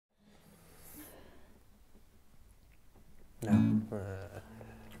No.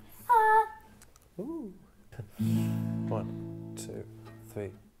 Ooh. 1, 2,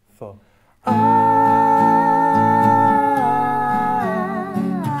 3, 4.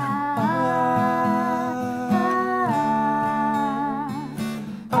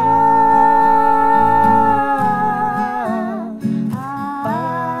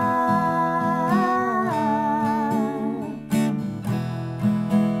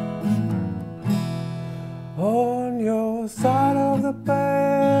 On your side of the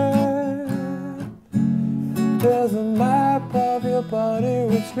bed, there's a map of your body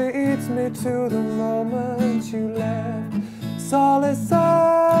which leads me to the moment you left. Solace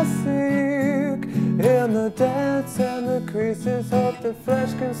I seek in the dents and the creases. Hope the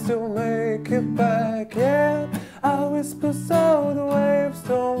flesh can still make it back. Yeah, I whisper so the waves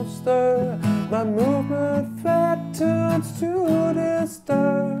don't stir. My movement threatens to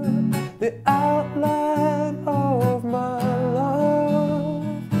disturb the outline of my love,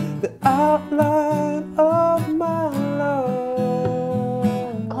 the outline of my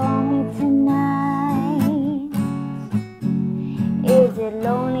love. Call me tonight. Is it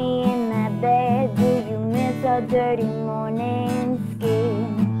lonely in that bed? Do you miss our dirty morning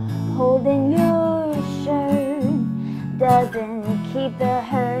skin? Holding your shirt doesn't keep the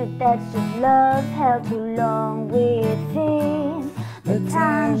hurt. That's just love held too long within. The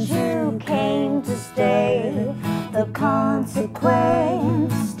times you came to stay, the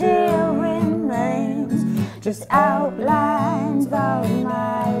consequence still remains. Just outlines of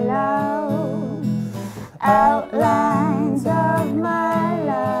my love, outlines of